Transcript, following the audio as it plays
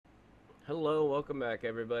Hello, welcome back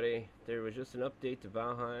everybody. There was just an update to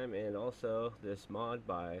Valheim and also this mod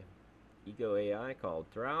by Ego AI called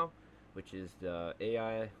Thrall, which is the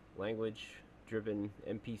AI language driven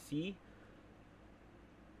NPC.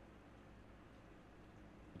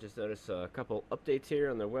 Just noticed a couple updates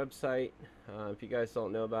here on their website. If you guys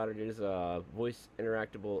don't know about it, it is a voice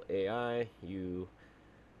interactable AI. You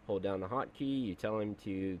hold down the hotkey, you tell him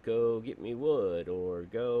to go get me wood or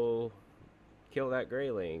go kill that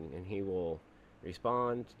grayling, and he will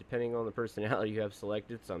respond depending on the personality you have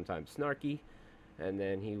selected, sometimes snarky, and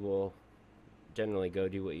then he will generally go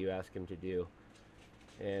do what you ask him to do.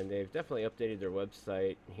 And they've definitely updated their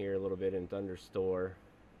website here a little bit in Thunderstore,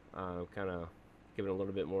 kind of giving a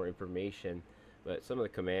little bit more information. But some of the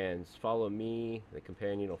commands: follow me, the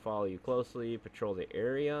companion will follow you closely, patrol the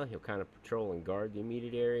area, he'll kind of patrol and guard the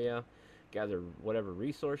immediate area, gather whatever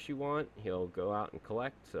resource you want, he'll go out and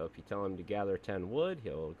collect. So if you tell him to gather 10 wood,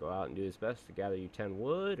 he'll go out and do his best to gather you 10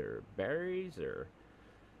 wood or berries or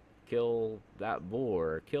kill that boar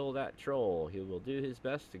or kill that troll. He will do his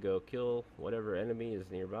best to go kill whatever enemy is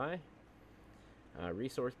nearby.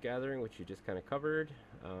 Resource gathering, which you just kind of covered.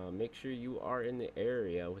 Make sure you are in the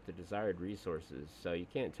area with the desired resources. So you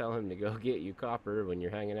can't tell him to go get you copper when you're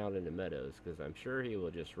hanging out in the meadows, because I'm sure he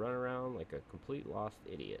will just run around like a complete lost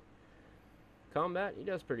idiot. Combat, he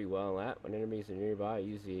does pretty well at. When enemies are nearby,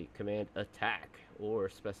 use the command attack or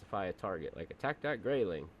specify a target, like attack that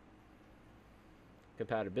grayling.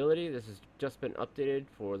 Compatibility, this has just been updated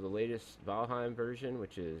for the latest Valheim version,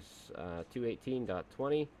 which is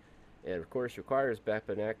 2.18.20. It of course requires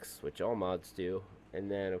Weapon X, which all mods do, and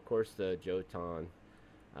then of course the Jotun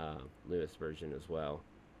Lewis version as well.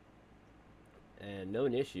 And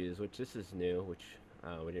known issues, which this is new, which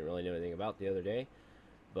we didn't really know anything about the other day.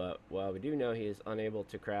 But while we do know he is unable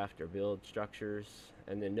to craft or build structures,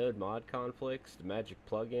 and then node mod conflicts, the magic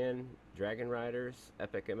plugin, Dragon Riders,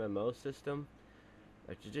 Epic MMO system,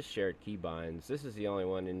 which is just shared keybinds. This is the only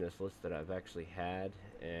one in this list that I've actually had,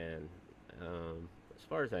 and as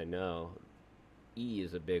far as I know, E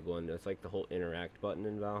is a big one. It's like the whole interact button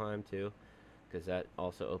in Valheim too, because that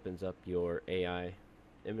also opens up your AI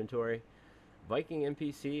inventory. Viking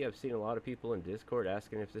NPC, I've seen a lot of people in Discord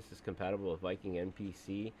asking if this is compatible with Viking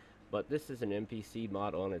NPC, but this is an NPC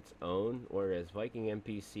mod on its own, whereas Viking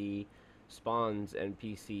NPC spawns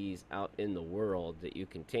NPCs out in the world that you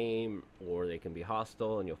can tame, or they can be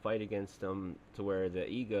hostile and you'll fight against them, to where the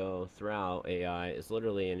Ego Thrall AI is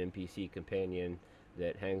literally an NPC companion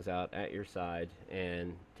that hangs out at your side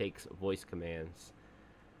and takes voice commands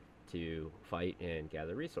to fight and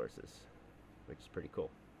gather resources, which is pretty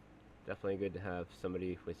cool. Definitely good to have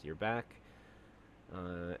somebody with your back,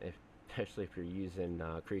 especially if you're using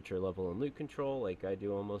creature level and loot control like I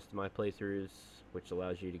do on most of my playthroughs, which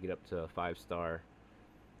allows you to get up to 5-star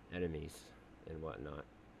enemies and whatnot.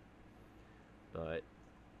 But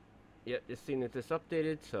yeah, just seen that this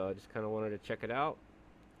updated, so I just kind of wanted to check it out.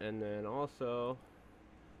 And then also,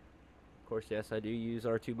 of course, yes, I do use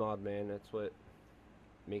R2 Modman. That's what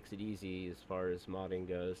makes it easy as far as modding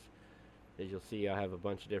goes. As you'll see, I have a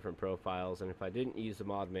bunch of different profiles, and if I didn't use the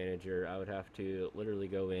mod manager, I would have to literally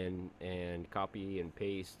go in and copy and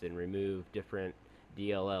paste and remove different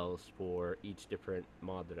DLLs for each different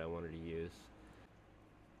mod that I wanted to use.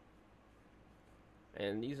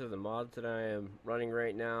 And these are the mods that I am running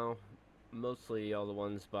right now, mostly all the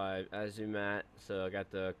ones by Azumat. So I got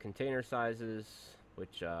the container sizes,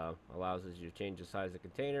 which allows us to change the size of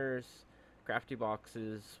containers. Crafty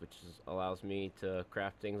boxes, which allows me to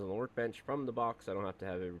craft things on the workbench from the box. I don't have to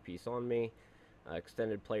have every piece on me.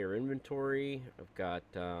 Extended player inventory. I've got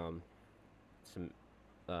some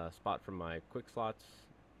spot from my quick slots,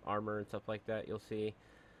 armor and stuff like that. You'll see.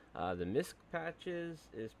 The misc patches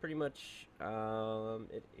is pretty much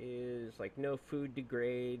it is like no food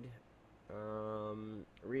degrade.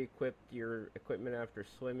 Re-equip your equipment after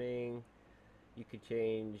swimming. You could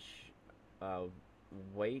change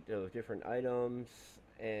weight of different items,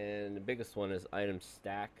 and the biggest one is item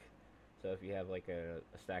stack. So if you have like a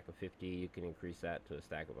stack of 50, you can increase that to a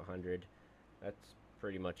stack of 100. That's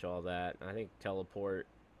pretty much all that. I think teleport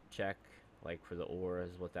check, like for the ore,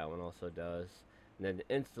 is what that one also does. And then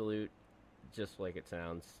the insta-loot, just like it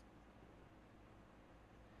sounds,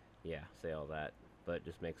 yeah, say all that, but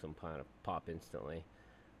just makes them kind of pop instantly.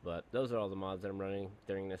 But those are all the mods that I'm running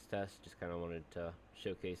during this test. Just kind of wanted to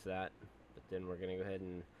showcase that. But then we're going to go ahead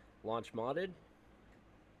and launch modded.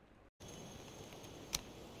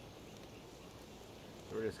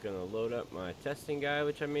 We're just going to load up my testing guy,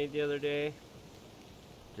 which I made the other day,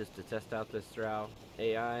 just to test out this Thrall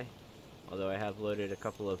AI. Although I have loaded a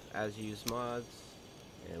couple of as-used mods,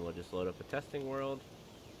 and we'll just load up a testing world.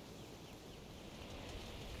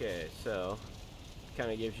 Okay, so kind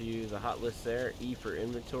of gives you the hot list there. E for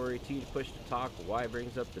inventory, T to push to talk, Y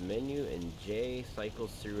brings up the menu, and J cycles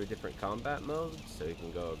through different combat modes, so you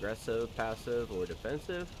can go aggressive, passive, or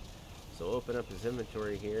defensive. So open up his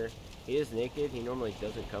inventory here. He is naked. He normally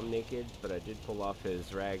doesn't come naked, but I did pull off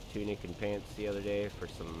his rag, tunic, and pants the other day for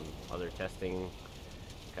some other testing,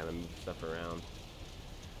 kind of move stuff around.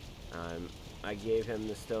 I gave him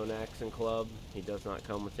the stone axe and club. He does not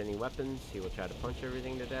come with any weapons. He will try to punch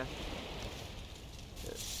everything to death.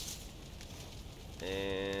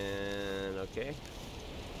 And okay,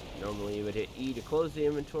 normally you would hit E to close the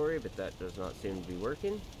inventory, but that does not seem to be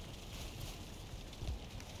working.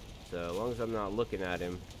 So as long as I'm not looking at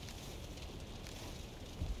him,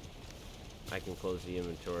 I can close the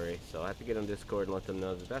inventory. So I have to get on Discord and let them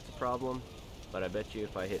know that that's a problem. But I bet you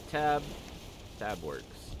if I hit tab, tab works.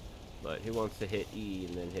 But who wants to hit E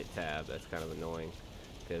and then hit tab? That's kind of annoying,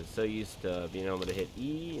 because so used to being able to hit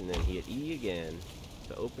E and then hit E again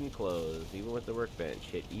to open, close, even with the workbench.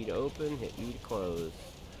 Hit E to open, hit E to close.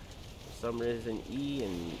 For some reason, E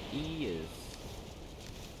and E is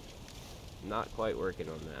not quite working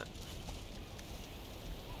on that.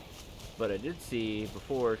 But I did see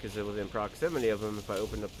before, because it was in proximity of him, if I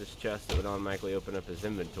opened up this chest, it would automatically open up his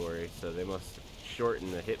inventory. So they must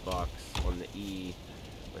shorten the hitbox on the E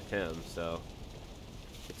with him. So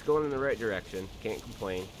it's going in the right direction. Can't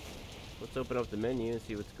complain. Let's open up the menu and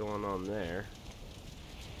see what's going on there.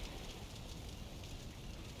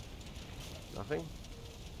 Nothing?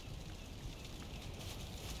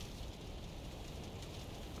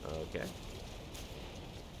 Okay.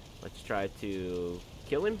 Let's try to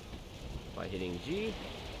kill him by hitting G.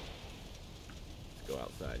 Let's go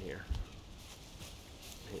outside here.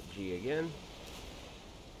 Hit G again.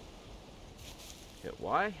 Hit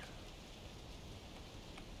Y.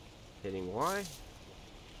 Hitting Y.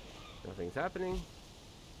 Nothing's happening.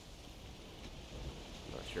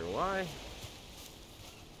 Not sure why.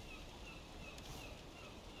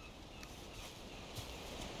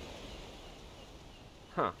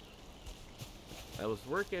 Huh. I was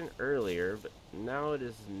working earlier, but now it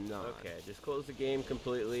is not. Okay, just closed the game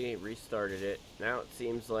completely, restarted it. Now it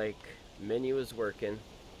seems like menu is working.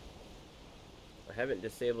 I haven't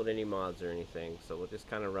disabled any mods or anything, so we'll just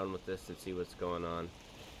kind of run with this and see what's going on.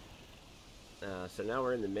 So now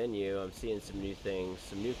we're in the menu. I'm seeing some new things,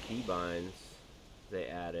 some new keybinds they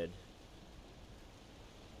added.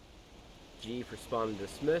 G for spawn and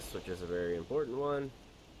dismiss, which is a very important one.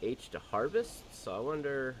 H to harvest, so I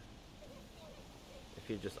wonder if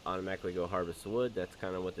you just automatically go harvest wood. That's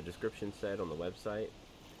kind of what the description said on the website.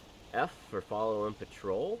 F for follow and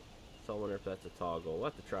patrol, so I wonder if that's a toggle. We'll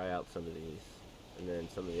have to try out some of these, and then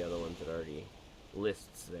some of the other ones that already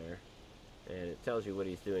lists there. And it tells you what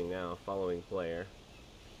he's doing now, following player.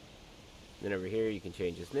 Then over here you can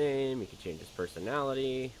change his name, you can change his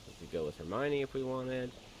personality. We could go with Hermione if we wanted.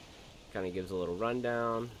 Kind of gives a little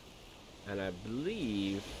rundown. And I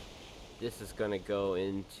believe this is going to go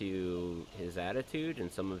into his attitude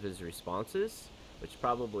and some of his responses, which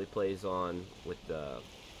probably plays on with the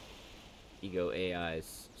Ego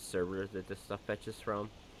AI's server that this stuff fetches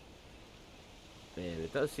from. And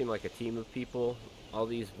it does seem like a team of people. All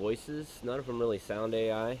these voices, none of them really sound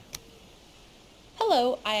AI.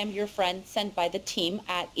 Hello, I am your friend sent by the team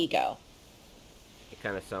at Ego. They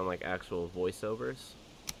kind of sound like actual voiceovers.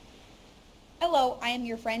 Hello, I am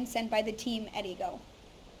your friend sent by the team at Ego.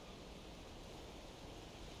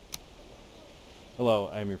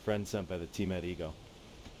 Hello, I am your friend sent by the team at Ego.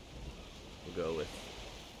 We'll go with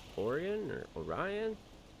Orion or Orion.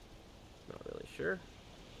 Not really sure.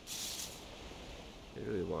 Who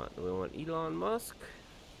do we want? Do we want Elon Musk?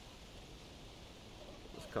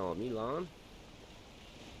 Let's call him Elon.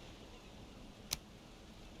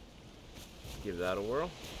 Give that a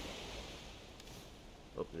whirl.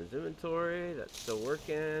 Open his inventory. That's still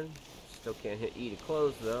working. Still can't hit E to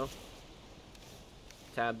close though.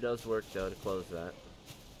 Tab does work though to close that.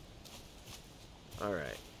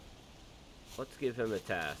 Alright. Let's give him a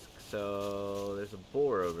task. So there's a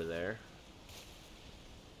boar over there.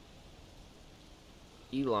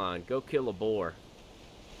 Elon, go kill a boar.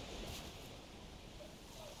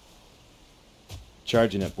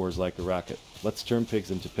 Charging at boars like a rocket. Let's turn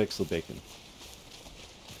pigs into pixel bacon.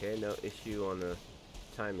 Okay, no issue on the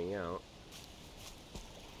timing out.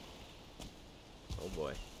 Oh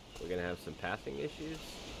boy, we're gonna have some pathing issues.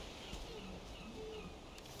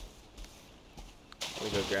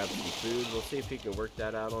 Let me go grab some food. We'll see if he can work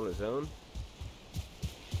that out on his own.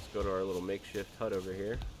 Let's go to our little makeshift hut over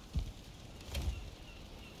here.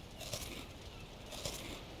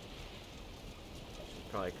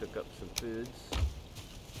 Should probably cook up some foods.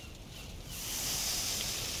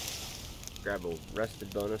 grab a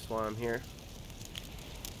rested bonus while I'm here.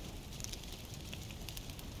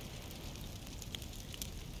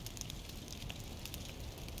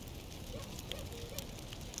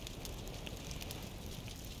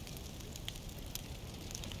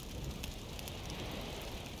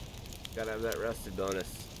 Gotta have that rested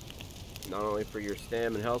bonus. Not only for your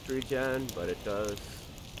stam and health regen, but it does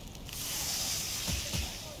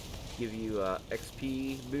give you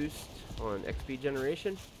XP boost on XP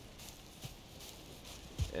generation.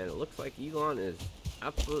 And it looks like Elon is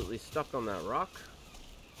absolutely stuck on that rock.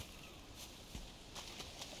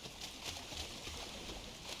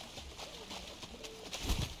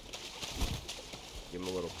 Give him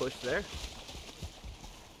a little push there.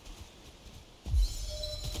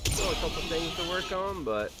 Still a couple things to work on,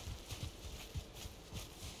 but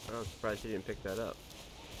I'm surprised he didn't pick that up.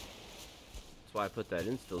 That's why I put that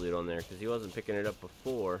insta-loot on there, because he wasn't picking it up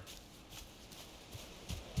before.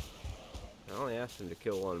 I only asked him to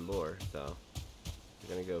kill one boar, so he's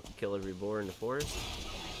gonna go kill every boar in the forest.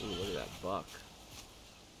 Ooh, look at that buck.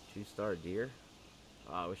 2-star deer.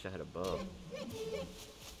 Oh, I wish I had a bow.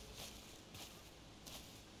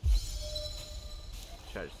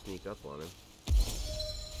 Try to sneak up on him.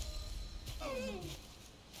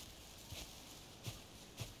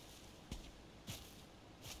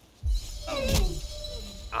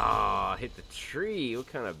 Ah, hit the tree. What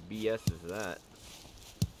kind of BS is that?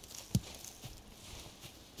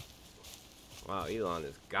 Wow, Elon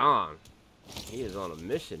is gone. He is on a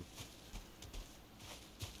mission.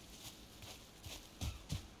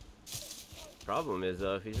 Problem is,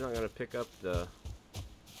 if he's not going to pick up the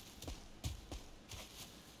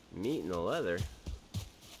meat and the leather,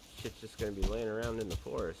 shit's just going to be laying around in the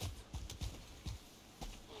forest.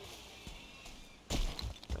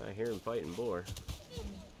 I hear him fighting boar.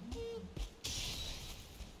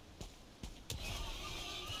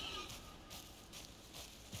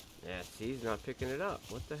 Yeah, see, he's not picking it up.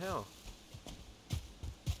 What the hell?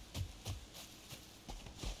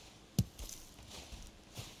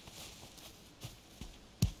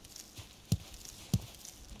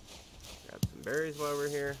 Grab some berries while we're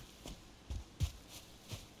here.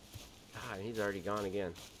 God, he's already gone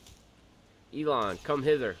again. Elon, come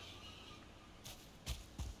hither.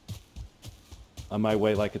 On my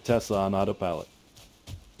way like a Tesla on autopilot.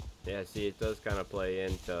 Yeah, see, it does kind of play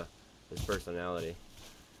into his personality.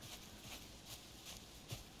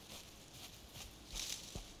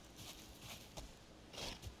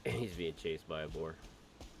 He's being chased by a boar.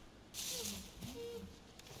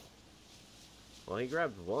 Well, he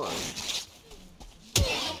grabbed one.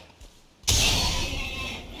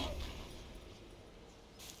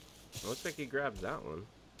 Looks like he grabbed that one.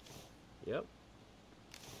 Yep.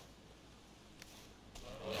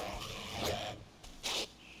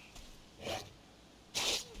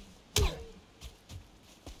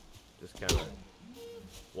 Just kind of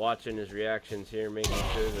watching his reactions here, making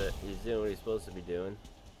sure that he's doing what he's supposed to be doing.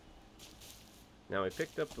 Now, we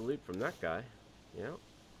picked up the loot from that guy. Yep.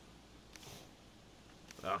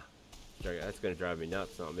 Ah, that's going to drive me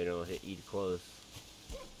nuts, not being able to hit E to close.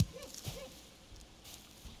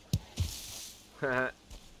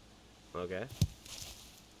 Okay.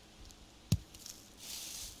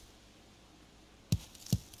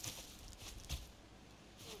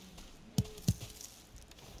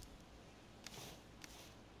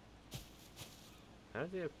 How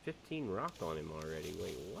does he have 15 rock on him already?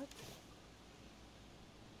 Wait, what?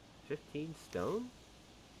 15 stone?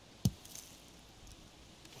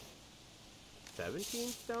 17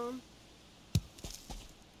 stone?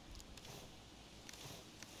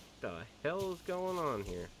 What the hell is going on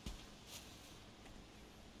here?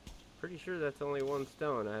 Pretty sure that's only one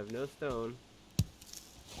stone. I have no stone.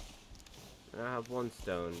 And I have one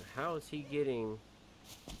stone. How is he getting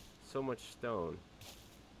so much stone?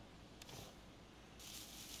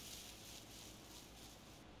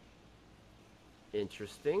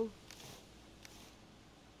 Interesting.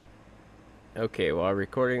 Okay, while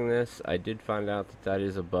recording this, I did find out that that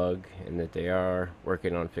is a bug and that they are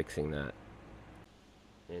working on fixing that.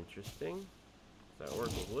 Interesting. Does that work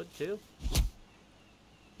with wood too?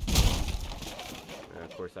 And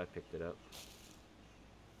of course I picked it up.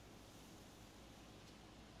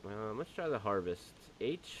 Let's try the harvest.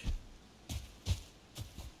 H.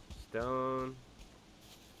 Stone.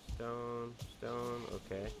 Stone. Stone.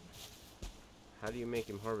 Okay. How do you make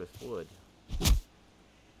him harvest wood?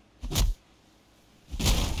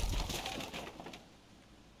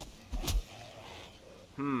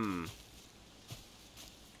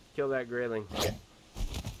 Kill that grayling.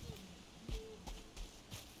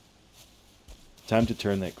 Time to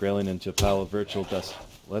turn that grayling into a pile of virtual dust.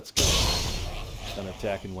 Let's go. An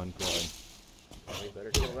attack in one grayling.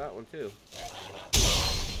 better kill that one too.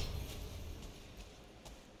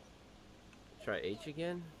 Try H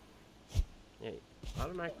again. Yeah, he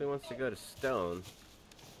automatically wants to go to stone.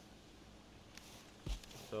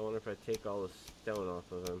 So I wonder if I take all the stone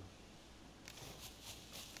off of him.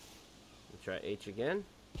 Try H again.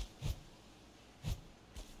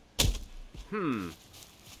 I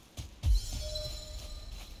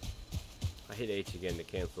hit H again to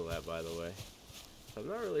cancel that, by the way. So I'm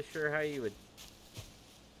not really sure how you would...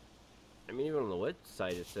 I mean, even on the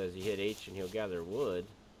website it says you hit H and he'll gather wood.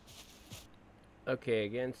 Okay,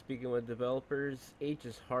 again, speaking with developers, H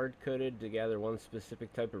is hard-coded to gather one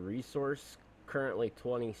specific type of resource, currently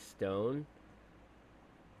 20 stone.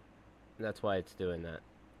 And that's why it's doing that.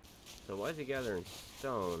 So why is he gathering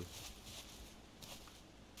stone?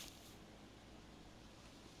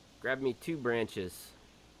 Grab me 2 branches.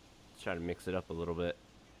 Let's try to mix it up a little bit.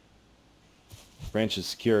 Branches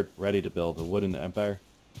secured, ready to build a wooden empire.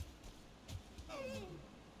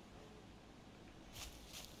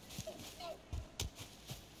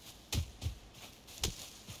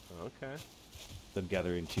 Okay. Then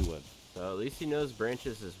gathering 2 wood. So at least he knows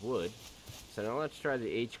branches is wood. So now let's try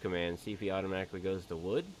the H command, see if he automatically goes to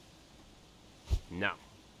wood. No.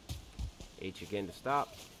 H again to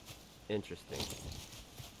stop. Interesting.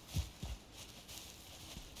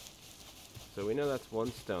 So we know that's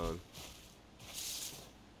 1 stone.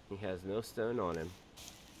 He has no stone on him.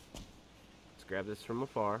 Let's grab this from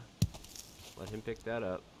afar. Let him pick that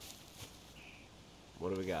up.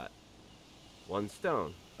 What do we got? 1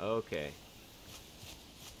 stone. Okay.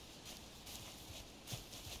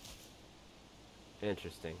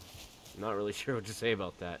 Interesting. I'm not really sure what to say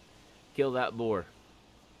about that. Kill that boar.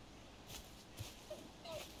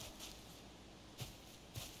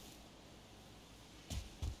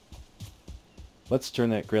 Let's turn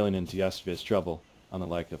that grayling into yesterday's trouble, on the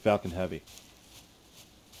like a falcon heavy.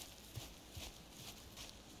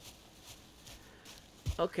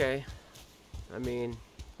 Okay. I mean,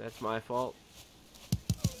 that's my fault.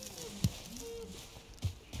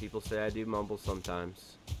 People say I do mumble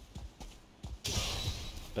sometimes.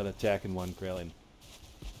 Been attacking 1 grayling.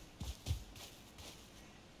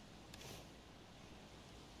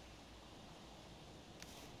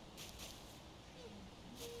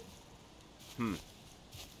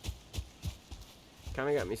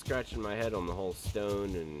 Kinda got me scratching my head on the whole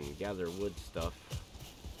stone and gather wood stuff.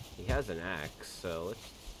 He has an axe, so let's...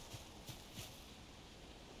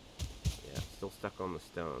 Yeah, still stuck on the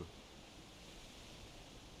stone.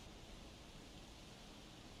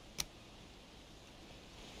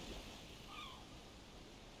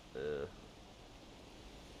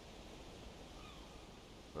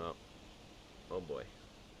 Oh boy.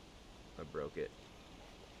 I broke it.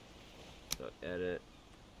 So edit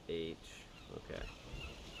H. Okay.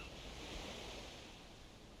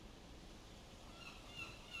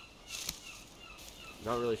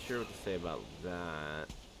 Not really sure what to say about that.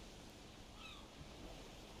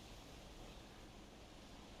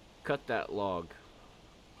 Cut that log.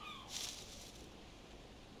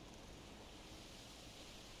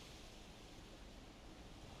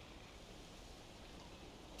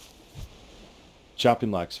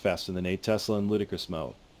 Chopping locks faster than 8 Tesla in ludicrous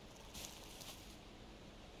mode.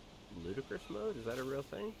 Ludicrous mode? Is that a real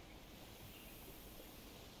thing?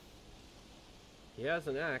 He has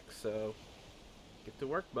an axe, so get to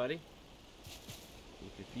work, buddy. You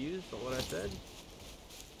confused on what I said?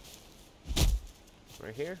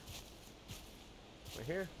 Right here? Right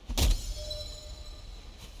here?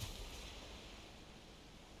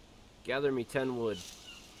 Gather me 10 wood.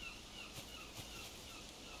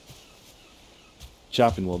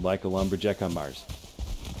 Chopping wood like a lumberjack on Mars.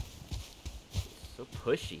 So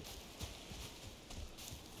pushy.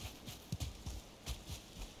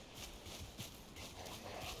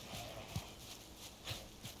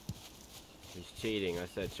 He's cheating. I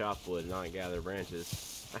said chop wood, not gather branches.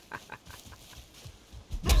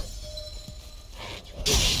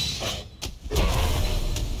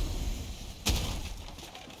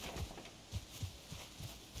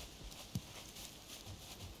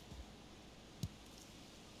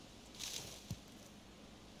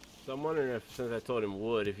 So I'm wondering if, since I told him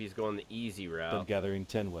wood, if he's going the easy Then route. gathering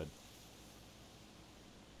 10 wood.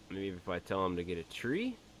 Maybe if I tell him to get a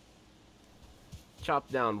tree. Chop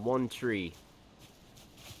down 1 tree.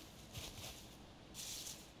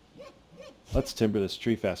 Let's timber this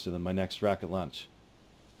tree faster than my next rocket launch.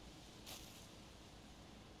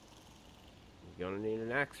 You're gonna need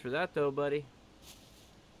an axe for that though, buddy.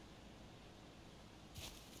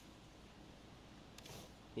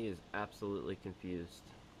 He is absolutely confused.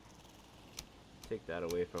 Take that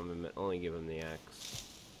away from him and only give him the axe.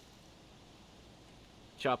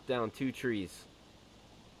 chop down 2 trees.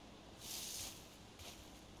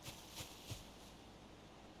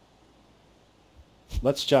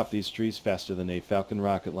 Let's chop these trees faster than a Falcon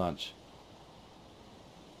rocket launch.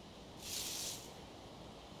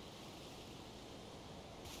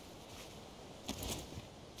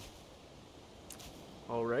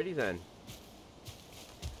 Alrighty then.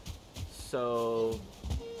 So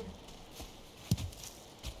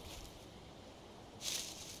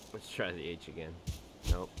let's try the H again.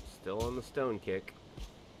 Nope, still on the stone kick.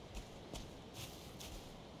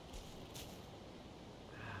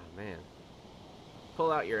 Ah, man.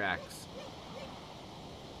 Pull out your axe.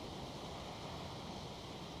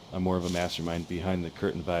 I'm more of a mastermind behind the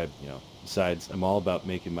curtain vibe, you know. Besides, I'm all about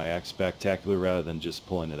making my axe spectacular rather than just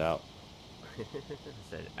pulling it out. I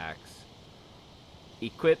said axe.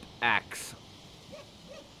 Equip axe.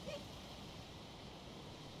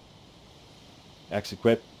 Axe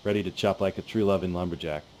equipped, ready to chop like a tree-loving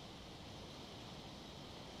lumberjack.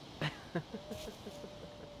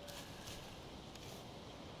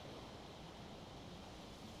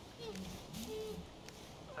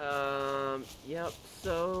 Yep,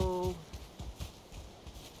 so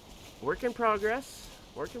work in progress.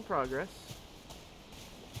 Work in progress.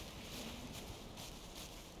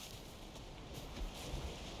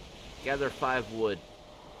 Gather 5 wood.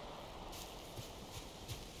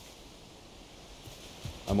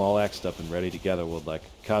 I'm all axed up and ready to gather wood like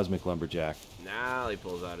a cosmic lumberjack. Now he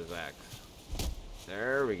pulls out his axe.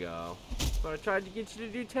 There we go. What I tried to get you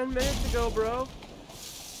to do 10 minutes ago, bro.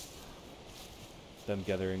 Done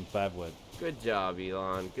gathering 5 wood. Good job,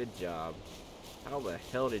 Elon. Good job. How the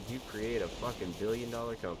hell did you create a fucking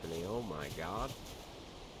billion-dollar company? Oh my god.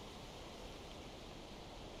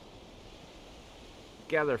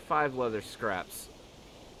 Gather 5 leather scraps.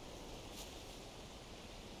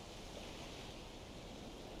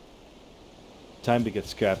 Time to get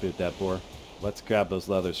scrappy with that boar. Let's grab those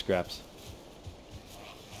leather scraps.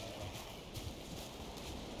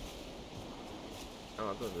 Oh,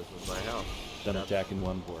 I thought this was my house. Done attacking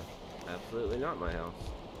 1 boar. Absolutely not my house.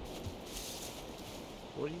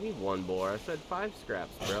 What do you mean 1 boar? I said 5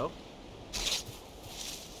 scraps, bro.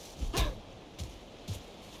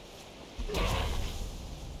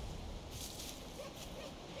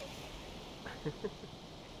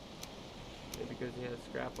 Maybe because he has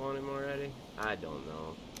scrap on him already? I don't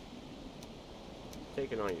know.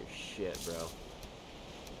 Taking all your shit, bro.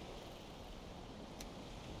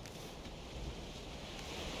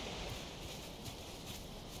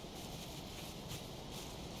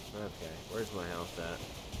 Okay, where's my house at?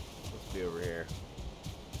 Let's be over here.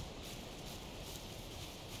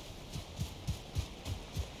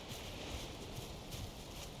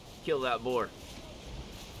 Kill that boar.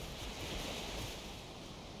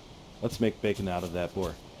 Let's make bacon out of that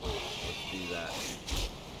boar. Let's do that.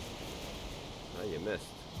 Oh, you missed.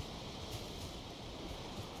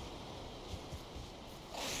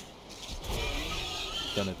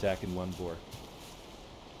 Done attacking 1 boar.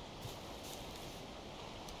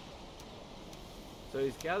 So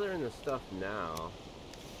he's gathering the stuff now.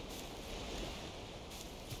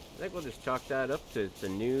 I think we'll just chalk that up to it's a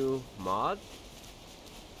new mod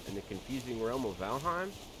in the confusing realm of Valheim.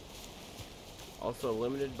 Also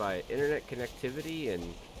limited by internet connectivity and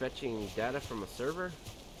fetching data from a server.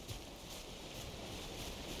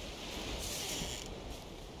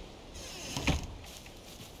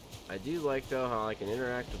 I do like though how I can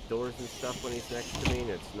interact with doors and stuff when he's next to me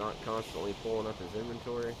and it's not constantly pulling up his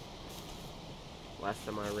inventory. Last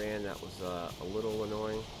time I ran that was a little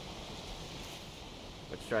annoying.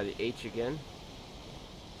 Let's try the H again.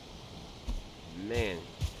 Man,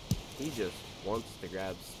 he just wants to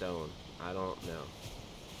grab stone. I don't know.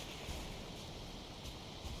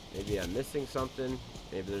 Maybe I'm missing something.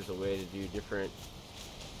 Maybe there's a way to do different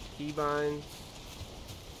keybinds.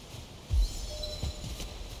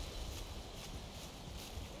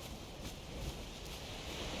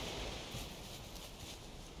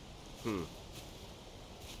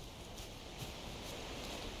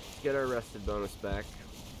 Let's get our rested bonus back.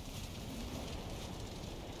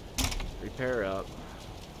 Repair up.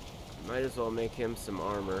 Might as well make him some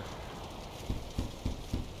armor.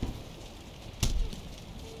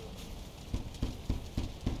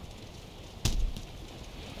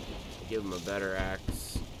 Give him a better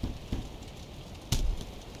axe.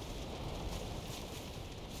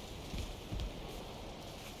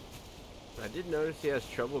 I did notice he has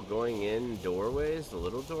trouble going in doorways, the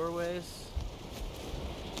little doorways.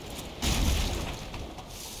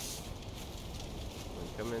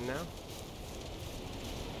 Come in now.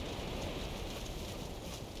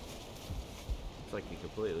 Looks like he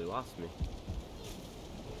completely lost me.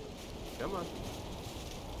 Come on.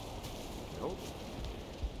 Oh.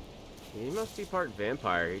 He must be part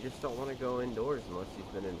vampire. He just don't want to go indoors unless he's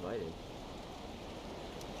been invited.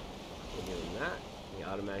 We'll give him that. He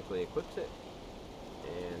automatically equips it.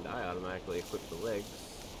 And I automatically equip the legs.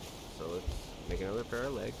 So let's make another pair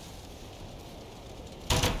of legs.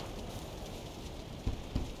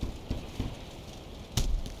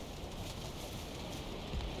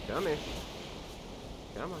 Come here.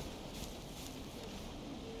 Come on.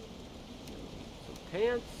 Some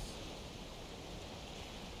pants.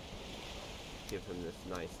 Give him this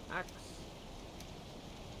nice axe.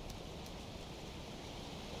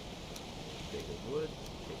 Take his wood.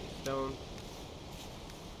 Take his stone.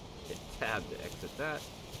 Hit tab to exit that.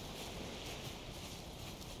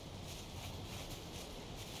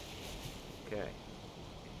 Okay.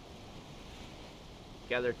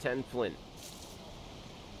 Gather 10 flint.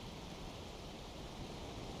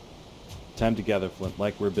 Time to gather flint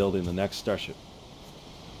like we're building the next starship.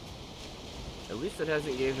 At least it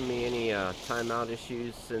hasn't given me any timeout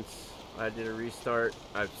issues since I did a restart.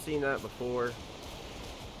 I've seen that before,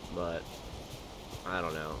 but I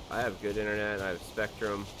don't know. I have good internet. I have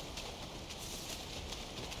Spectrum.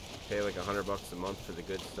 Pay like $100 a month for the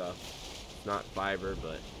good stuff. It's not fiber,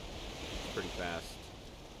 but it's pretty fast.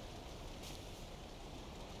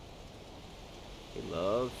 He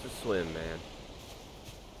loves to swim, man.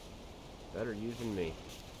 Better you than me.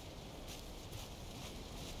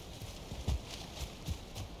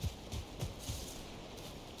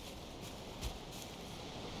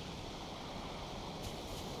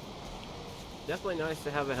 Definitely nice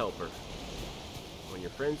to have a helper. When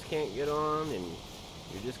your friends can't get on and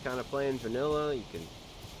you're just kind of playing vanilla, you can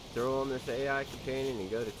throw on this AI companion and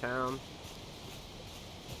go to town.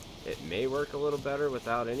 It may work a little better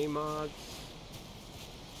without any mods.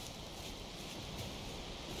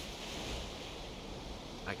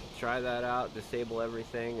 I could try that out, disable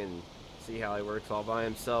everything, and see how he works all by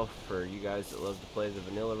himself for you guys that love to play the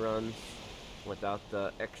vanilla runs without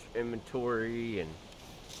the extra inventory and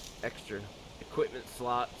extra equipment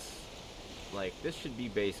slots. Like, this should be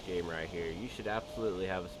base game right here. You should absolutely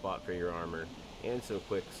have a spot for your armor and some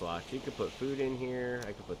quick slots. You could put food in here.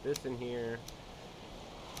 I could put this in here.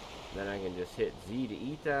 Then I can just hit Z to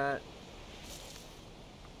eat that.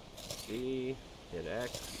 Z, hit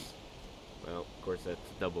X. Well, of course that's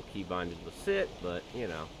double key binded with sit, but you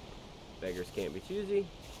know, beggars can't be choosy.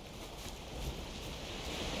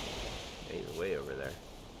 He's way over there.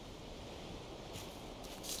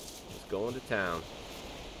 Just going to town.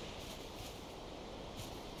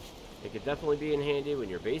 It could definitely be in handy when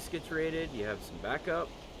your base gets raided. You have some backup.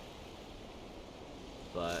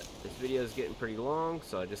 But this video is getting pretty long,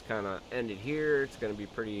 so I just kind of end it here. It's going to be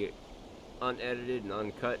pretty unedited and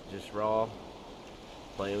uncut, just raw.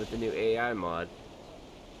 Playing with the new AI mod.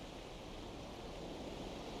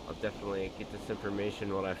 I'll definitely get this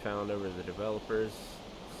information, what I found over the developers.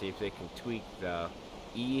 See if they can tweak the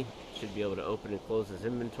E. Should be able to open and close his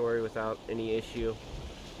inventory without any issue.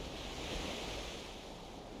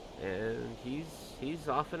 And he's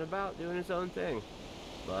off and about doing his own thing.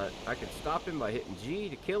 But I could stop him by hitting G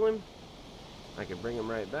to kill him. I could bring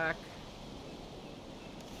him right back.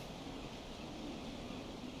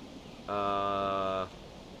 How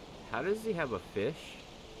does he have a fish?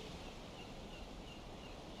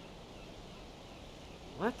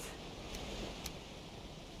 What?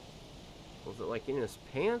 Was it like in his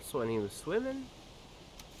pants when he was swimming?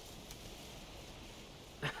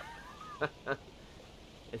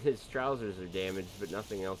 And his trousers are damaged, but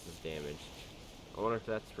nothing else is damaged. I wonder if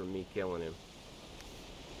that's from me killing him.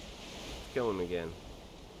 Let's kill him again.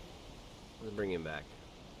 Let's bring him back.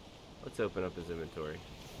 Let's open up his inventory.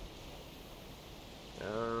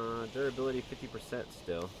 Durability 50%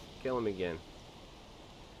 still. Kill him again.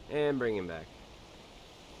 And bring him back.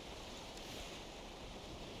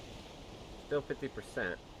 Still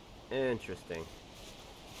 50%. Interesting.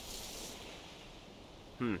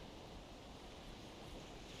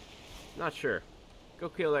 Not sure. Go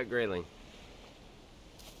kill that grayling.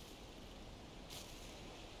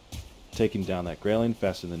 Taking down that grayling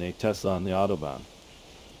faster than a Tesla on the Autobahn.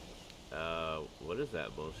 What is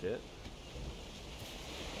that bullshit?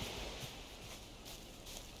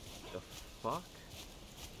 The fuck?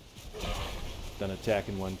 Done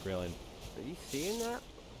attacking one grayling. Are you seeing that?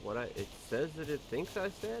 It says that it thinks I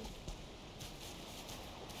said?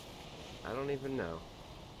 I don't even know.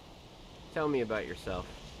 Tell me about yourself.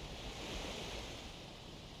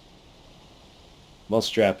 Well,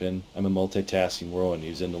 strap in. I'm a multitasking whirlwind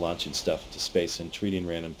who's into launching stuff into space and treating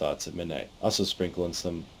random thoughts at midnight. Also sprinkle in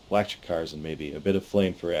some electric cars and maybe a bit of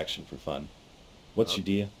flame for action for fun. What's your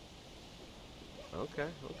deal? Okay,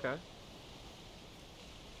 okay.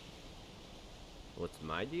 What's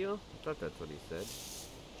my deal? I thought that's what he said.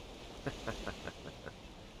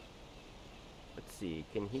 Let's see,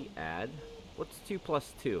 can he add? What's 2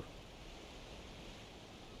 plus 2?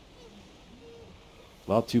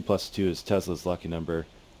 Well, 2 plus 2 is Tesla's lucky number.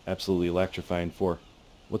 Absolutely electrifying 4.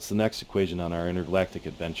 What's the next equation on our intergalactic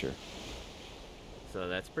adventure? So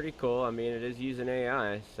that's pretty cool. I mean, it is using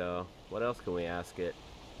AI, so what else can we ask it?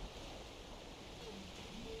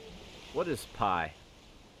 What is pi?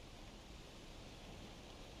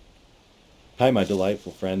 Pi, my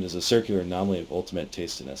delightful friend, is a circular anomaly of ultimate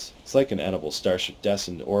tastiness. It's like an edible starship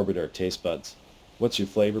destined to orbit our taste buds. What's your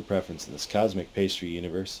flavor preference in this cosmic pastry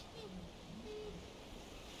universe?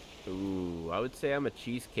 Ooh, I would say I'm a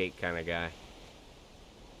cheesecake kind of guy.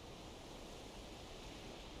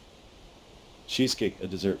 Cheesecake, a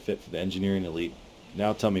dessert fit for the engineering elite.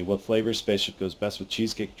 Now tell me, what flavor spaceship goes best with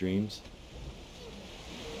cheesecake dreams?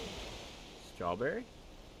 Strawberry?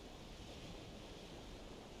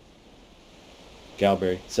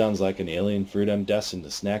 Galberry, sounds like an alien fruit I'm destined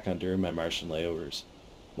to snack on during my Martian layovers.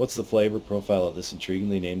 What's the flavor profile of this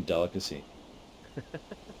intriguingly named delicacy?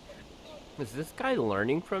 Is this guy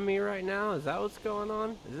learning from me right now? Is that what's going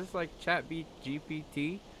on? Is this like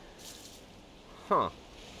GPT? Huh.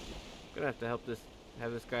 Gonna have to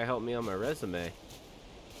have this guy help me on my resume.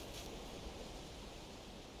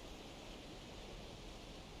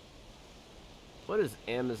 What is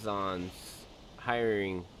Amazon's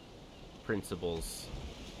hiring principles?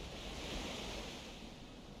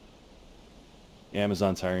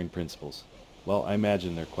 Amazon's hiring principles. Well, I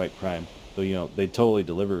imagine they're quite prime. Though, you know, they'd totally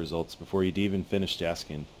deliver results before you'd even finished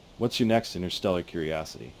asking, what's your next interstellar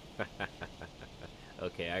curiosity?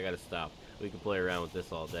 Okay, I gotta stop. We can play around with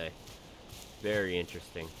this all day. Very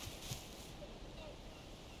interesting.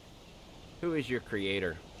 Who is your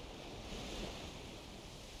creator?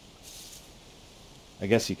 I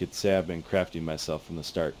guess you could say I've been crafting myself from the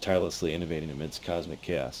start, tirelessly innovating amidst cosmic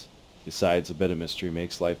chaos. Besides, a bit of mystery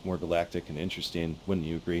makes life more galactic and interesting, wouldn't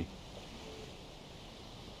you agree?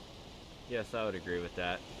 Yes, I would agree with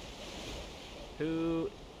that. Who...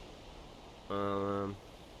 It's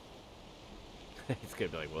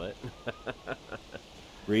gonna be like, what?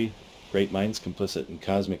 Agree. Great minds complicit in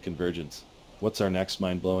cosmic convergence. What's our next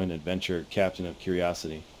mind-blowing adventure, Captain of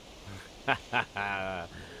Curiosity?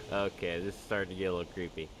 Okay, this is starting to get a little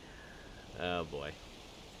creepy. Oh boy.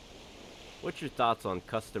 What's your thoughts on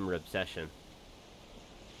customer obsession?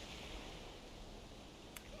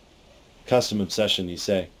 Custom obsession, you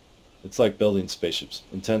say? It's like building spaceships.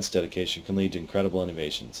 Intense dedication can lead to incredible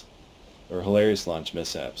innovations. Or hilarious launch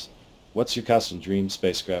mishaps. What's your custom dream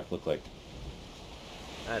spacecraft look like?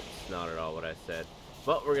 That's not at all what I said.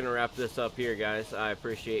 But we're going to wrap this up here, guys. I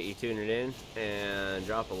appreciate you tuning in. And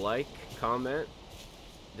drop a like, comment.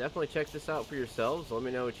 Definitely check this out for yourselves. Let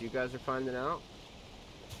me know what you guys are finding out.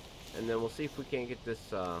 And then we'll see if we can't get this,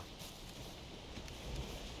 that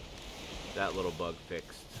little bug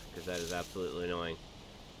fixed. Because that is absolutely annoying.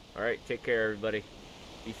 Alright, take care, everybody.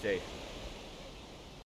 Be safe.